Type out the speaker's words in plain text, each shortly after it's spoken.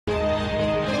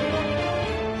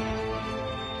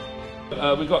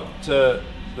we've got the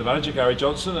manager, Gary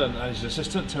Johnson, and his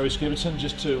assistant, Terry Skiverton,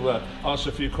 just to answer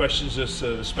a few questions as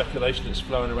to the speculation that's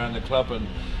flowing around the club and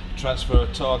transfer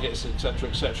targets, etc.,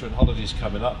 and holidays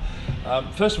coming up.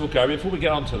 First of all, Gary, before we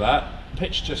get on to that,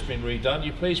 pitch just been redone.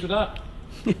 You pleased with that?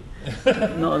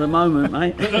 Not at the moment,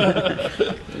 mate.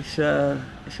 It's a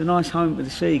nice home for the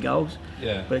Seagulls.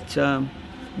 Yeah. But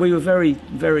we were very,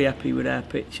 very happy with our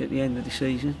pitch at the end of the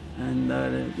season, and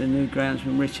the new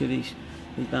groundsman Richard, he's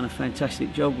done a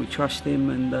fantastic job. We trust him,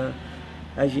 and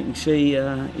as you can see,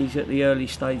 he's at the early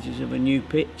stages of a new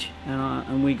pitch,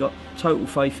 and we got total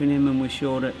faith in him, and we're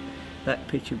sure that that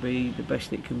pitch will be the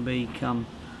best it can be come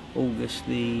August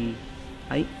the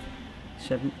 8th,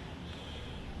 7th.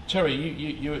 Terry,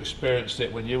 you experienced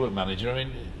it when you were manager. I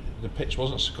mean, the pitch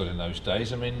wasn't so good in those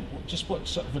days. I mean, just what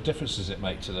sort of a difference does it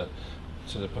make to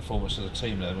the performance of the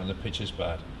team then when the pitch is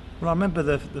bad? Well, I remember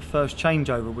the first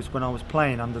changeover was when I was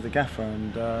playing under the gaffer,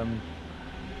 and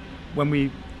when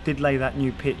we did lay that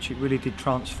new pitch, it really did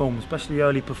transform, especially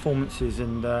early performances.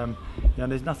 And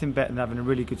there's nothing better than having a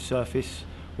really good surface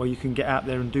where you can get out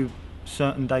there and do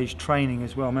certain days training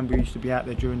as well. I remember we used to be out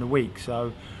there during the week,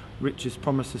 so Rich has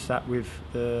promised us that with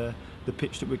the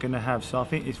pitch that we're going to have. So I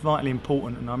think it's vitally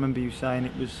important, and I remember you saying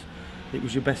it was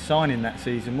your best signing that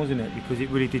season, wasn't it? Because it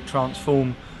really did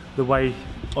transform the way,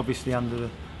 obviously under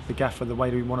the gaffer, the way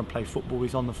that we want to play football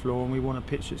is on the floor, and we want a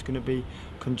pitch that's going to be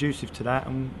conducive to that.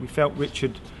 And we felt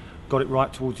Richard got it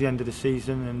right towards the end of the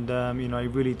season, and he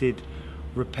really did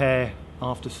repair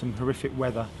after some horrific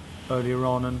weather earlier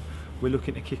on, and we're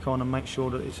looking to kick on and make sure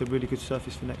that it's a really good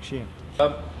surface for next year.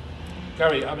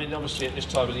 Gary, I mean, obviously at this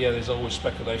time of the year there's always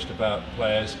speculation about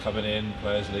players coming in,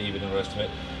 players leaving and the rest of it.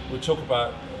 We'll talk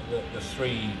about the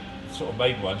three sort of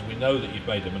main ones. We know that you've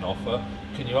made them an offer.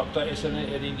 Can you update us?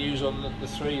 Any news on the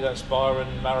three? That's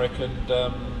Byron, Marek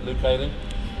and Luke Ayling?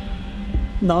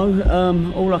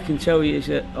 No, all I can tell you is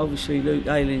that obviously Luke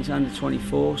Ayling's under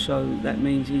 24, so that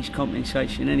means he's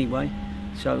compensation anyway.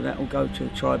 So that will go to a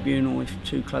tribunal if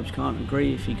two clubs can't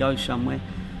agree, if he goes somewhere.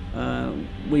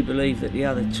 We believe that the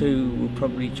other two will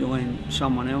probably join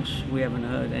someone else. We haven't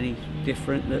heard any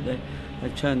different, that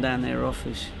they've turned down their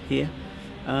offers here.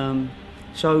 As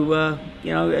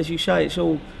you say,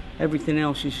 everything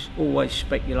else is always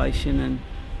speculation, and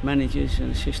managers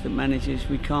and assistant managers,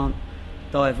 we can't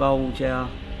divulge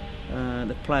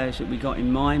the players that we got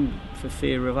in mind for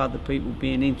fear of other people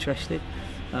being interested.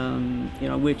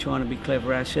 We're trying to be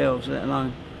clever ourselves, let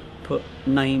alone put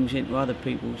names into other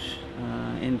people's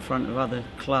in front of other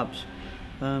clubs.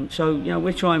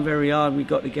 We're trying very hard. We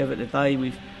got together today.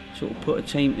 We've sort of put a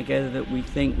team together that we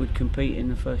think would compete in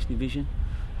the first division,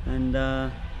 and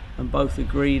both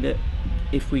agree that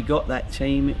if we got that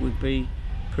team, it would be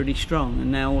pretty strong.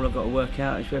 And now all I've got to work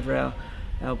out is whether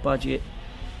our budget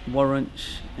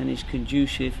warrants and is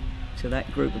conducive to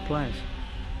that group of players.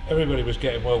 Everybody was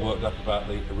getting well worked up about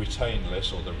the retained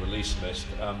list or the release list.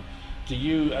 Do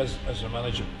you, as a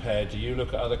manager pair, do you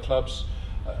look at other clubs,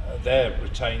 their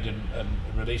retained and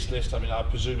release list? I mean, I'm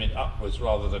presuming upwards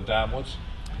rather than downwards.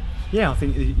 Yeah, I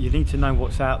think you need to know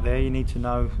what's out there. You need to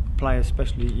know players,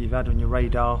 especially you've had on your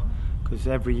radar, because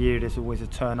every year there's always a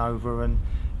turnover. And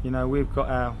we've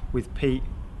got with Pete,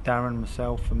 Darren,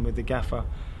 myself, and with the gaffer,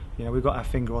 we've got our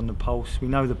finger on the pulse. We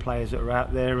know the players that are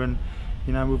out there, and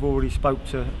we've already spoke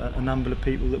to a number of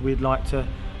people that we'd like to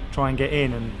try and get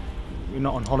in. And we're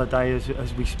not on holiday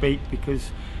as we speak,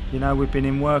 because we've been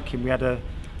in working. We had the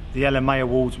LMA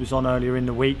Awards was on earlier in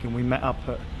the week, and we met up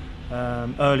at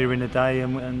earlier in the day,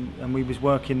 and we was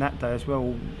working that day as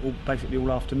well, basically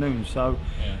all afternoon. So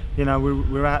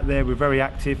we're out there, we're very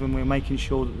active, and we're making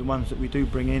sure that the ones that we do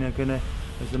bring in are going to,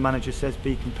 as the manager says,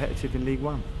 be competitive in League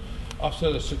One.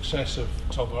 After the success of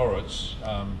Tom Lawrence,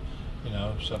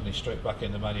 suddenly straight back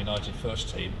in the Man United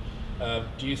first team,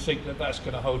 do you think that that's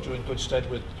going to hold you in good stead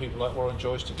with people like Warren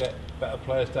Joyce to get better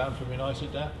players down from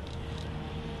United now?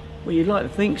 Well, you'd like to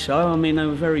think so. I mean, they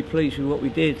were very pleased with what we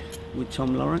did with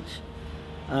Tom Lawrence.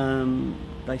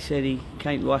 They said he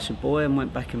came to us a boy and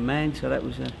went back a man, so that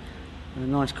was a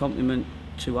nice compliment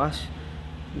to us.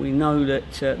 We know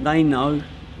that they know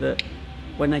that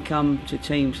when they come to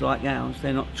teams like ours,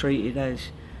 they're not treated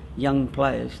as young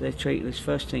players, they're treated as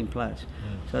first team players.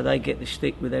 So they get the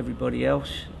stick with everybody else,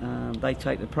 they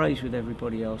take the praise with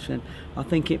everybody else, and I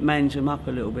think it mans them up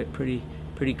a little bit pretty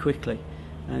quickly.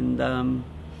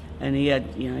 And he had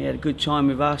a good time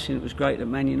with us, and it was great that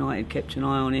Man United kept an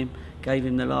eye on him, gave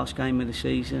him the last game of the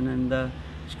season, and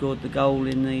scored the goal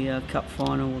in the cup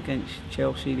final against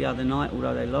Chelsea the other night,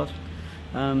 although they lost.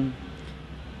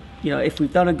 If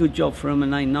we've done a good job for them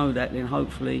and they know that, then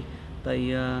hopefully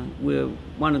we're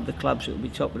one of the clubs that will be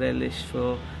top of their list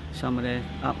for some of their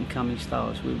up and coming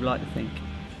stars. We would like to think.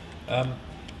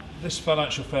 This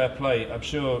financial fair play, I'm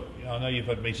sure, I know you've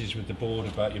had meetings with the board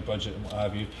about your budget and what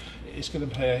have you. It's going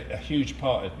to play a huge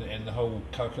part in the whole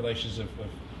calculations of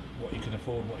what you can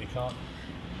afford and what you can't.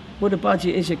 Well, the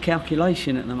budget is a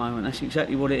calculation at the moment. That's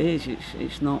exactly what it is.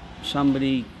 It's not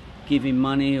somebody giving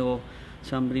money or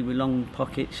somebody with long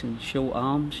pockets and short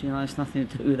arms. You know, it's nothing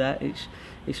to do with that.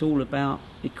 It's all about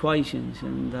equations,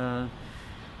 and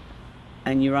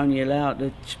you're only allowed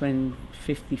to spend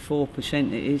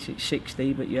 54%. It is, it's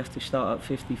 60, but you have to start at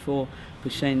 54%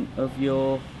 of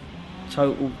your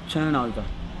total turnover.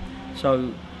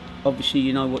 So obviously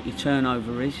you know what your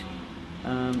turnover is.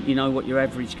 You know what your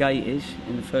average gate is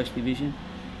in the first division,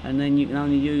 and then you can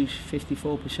only use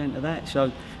 54% of that.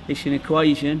 So it's an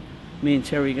equation. Me and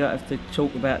Terry have to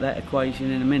talk about that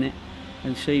equation in a minute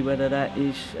and see whether that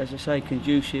is, as I say,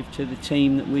 conducive to the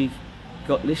team that we've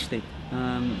got listed.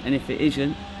 And if it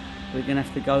isn't, we're going to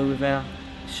have to go with our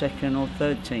second or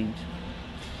third teams.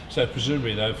 So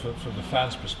presumably though, from the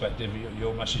fans' perspective,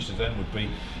 your message to them would be,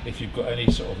 if you've got any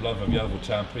sort of love of Yeovil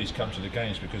Town, please come to the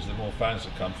games, because the more fans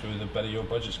that come through, the better your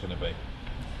budget's going to be.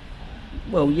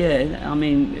 Well, yeah, I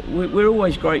mean, we're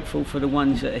always grateful for the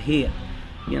ones that are here.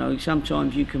 You know,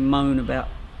 sometimes you can moan about,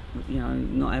 you know,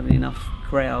 not having enough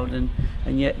crowd, and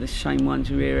yet the same ones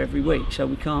are here every week. So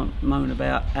we can't moan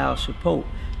about our support,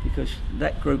 because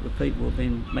that group of people have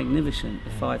been magnificent.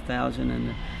 The 5,000 and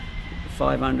the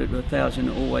 500 to 1,000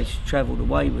 that always travelled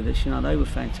away with us, you know, they were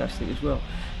fantastic as well.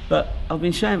 But I've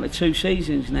been saying for 2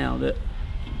 seasons now that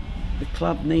the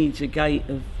club needs a gate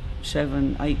of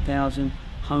 7,000 to 8,000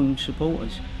 home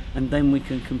supporters, and then we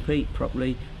can compete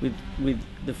properly with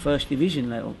the first division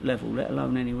level, let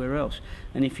alone anywhere else.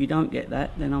 And if you don't get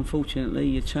that, then unfortunately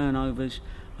your turnover's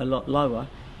a lot lower,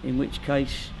 in which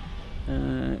case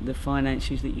the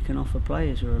finances that you can offer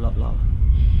players are a lot lower.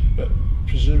 But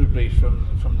presumably from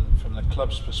the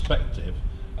club's perspective,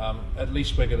 at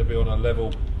least we're going to be on a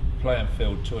level playing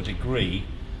field to a degree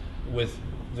with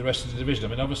the rest of the division. I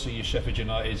mean, obviously your Sheffield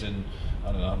Uniteds, and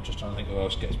I don't know, I'm just trying to think of who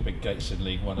else gets big gates in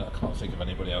League One. I can't think of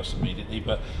anybody else immediately,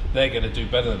 but they're going to do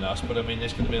better than us. But I mean,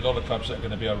 there's going to be a lot of clubs that are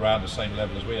going to be around the same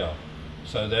level as we are,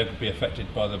 so they're going to be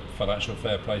affected by the financial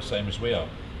fair play same as we are.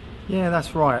 Yeah,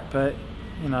 that's right. But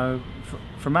you know,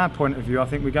 from our point of view, I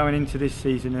think we're going into this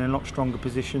season in a lot stronger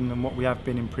position than what we have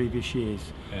been in previous years.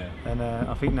 Yeah. And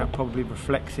I think that probably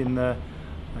reflects in the,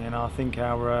 you know, I think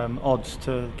our odds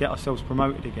to get ourselves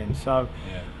promoted again. So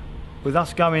yeah, with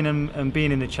us going and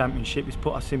being in the Championship, it's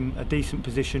put us in a decent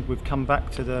position. We've come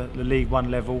back to the League One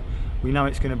level. We know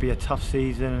it's going to be a tough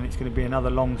season and it's going to be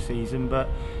another long season, but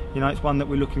you know, it's one that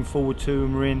we're looking forward to,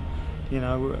 and we're in, you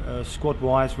know,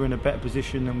 squad-wise, we're in a better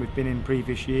position than we've been in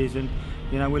previous years, and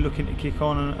you know, we're looking to kick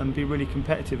on and be really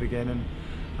competitive again.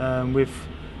 And with,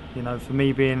 you know, for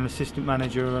me being an assistant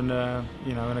manager and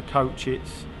you know, and a coach,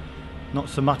 it's not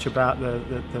so much about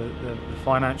the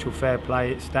financial fair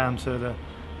play. It's down to the,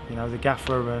 you know, the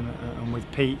gaffer and with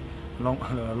Pete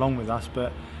along with us,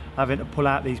 but having to pull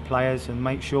out these players and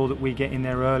make sure that we get in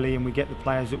there early and we get the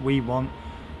players that we want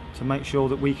to make sure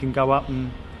that we can go up,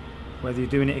 and whether you're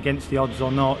doing it against the odds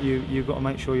or not, you've got to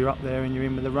make sure you're up there and you're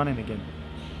in with the running again.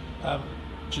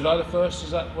 July the 1st,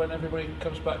 is that when everybody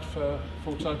comes back for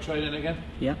full-time training again?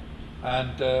 Yeah.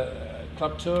 And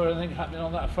club tour, anything happening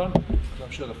on that front? Because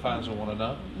I'm sure the fans will want to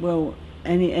know. Well,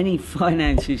 any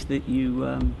finances that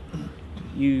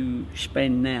you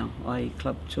spend now, i.e.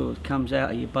 club tour, comes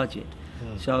out of your budget.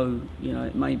 So, you know,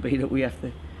 it may be that we have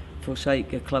to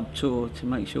forsake a club tour to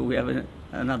make sure we have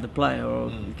another player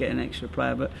or get an extra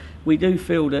player. But we do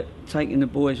feel that taking the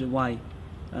boys away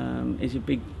is a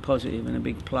big positive and a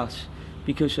big plus,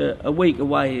 because a week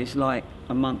away is like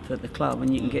a month at the club,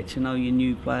 and you can get to know your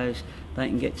new players, they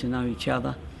can get to know each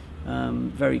other.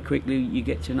 Very quickly you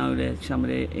get to know some of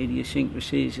their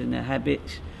idiosyncrasies and their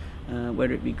habits,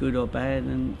 whether it be good or bad.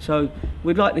 And so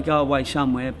we'd like to go away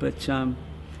somewhere, but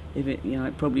if it, you know,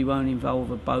 it probably won't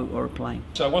involve a boat or a plane.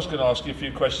 So I was going to ask you a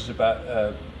few questions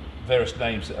about various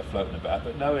names that are floating about,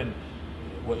 but knowing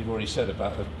what you've already said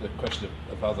about the question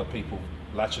of other people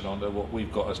latching on to what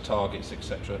we've got as targets,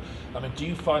 etc. I mean, do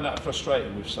you find that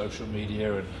frustrating with social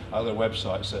media and other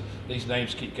websites that these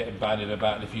names keep getting bandied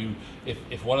about, and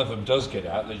if one of them does get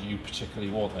out that you particularly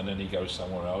want and then he goes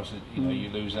somewhere else, you know, you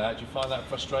lose out? Do you find that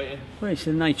frustrating? Well, it's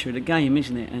the nature of the game,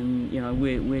 isn't it? And you know,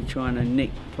 we're trying to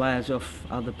nick players off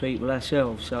other people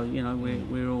ourselves, so you know,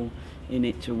 we're all in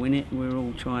it to win it. We're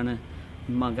all trying to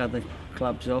mug other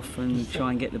clubs off and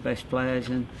try and get the best players,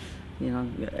 and you know,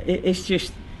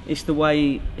 it's the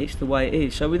way it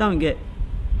is. So we don't get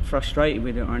frustrated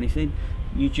with it or anything.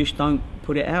 You just don't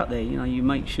put it out there. You know, you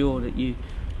make sure that you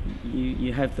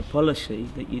you have the policy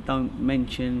that you don't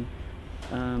mention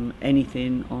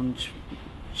anything on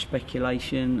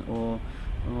speculation or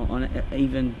on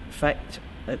even fact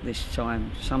at this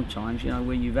time. Sometimes,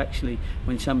 where you've actually,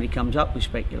 when somebody comes up with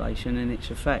speculation and it's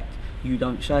a fact, you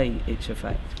don't say it's a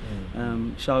fact.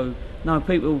 So no,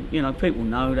 people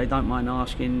know, they don't mind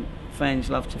asking. Fans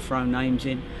love to throw names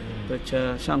in, but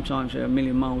sometimes they're a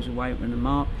million miles away from the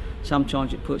mark.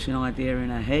 Sometimes it puts an idea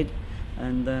in our head,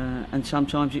 and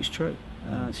sometimes it's true.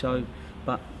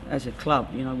 But as a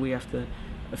club, we have to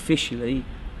officially,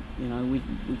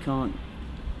 we can't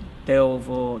delve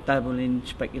or dabble in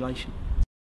speculation.